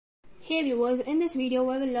Hey viewers, in this video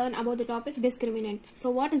we will learn about the topic discriminant. So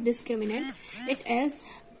what is discriminant? It is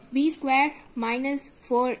b square minus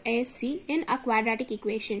 4ac in a quadratic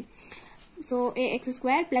equation. So ax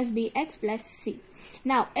square plus bx plus c.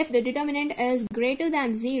 Now if the determinant is greater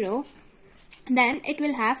than 0, then it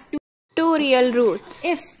will have two real roots.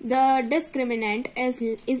 If the discriminant is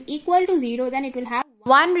equal to 0, then it will have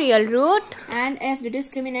one real root, and if the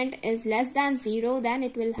discriminant is less than 0, then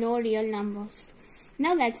it will have no real numbers.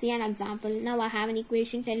 Now let's see an example. Now I have an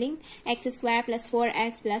equation telling x square plus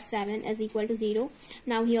 4x plus 7 is equal to 0.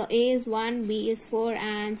 Now here a is 1, b is 4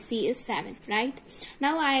 and c is 7, right?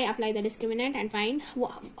 Now I apply the discriminant and find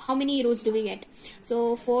how many roots do we get.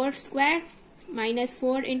 So 4 square minus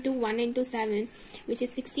 4 into 1 into 7, which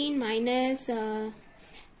is 16 minus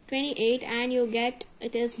 28, and you get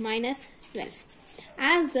it is minus 12.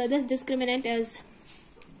 As this discriminant is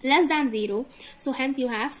less than 0, so hence you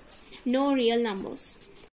have no real numbers.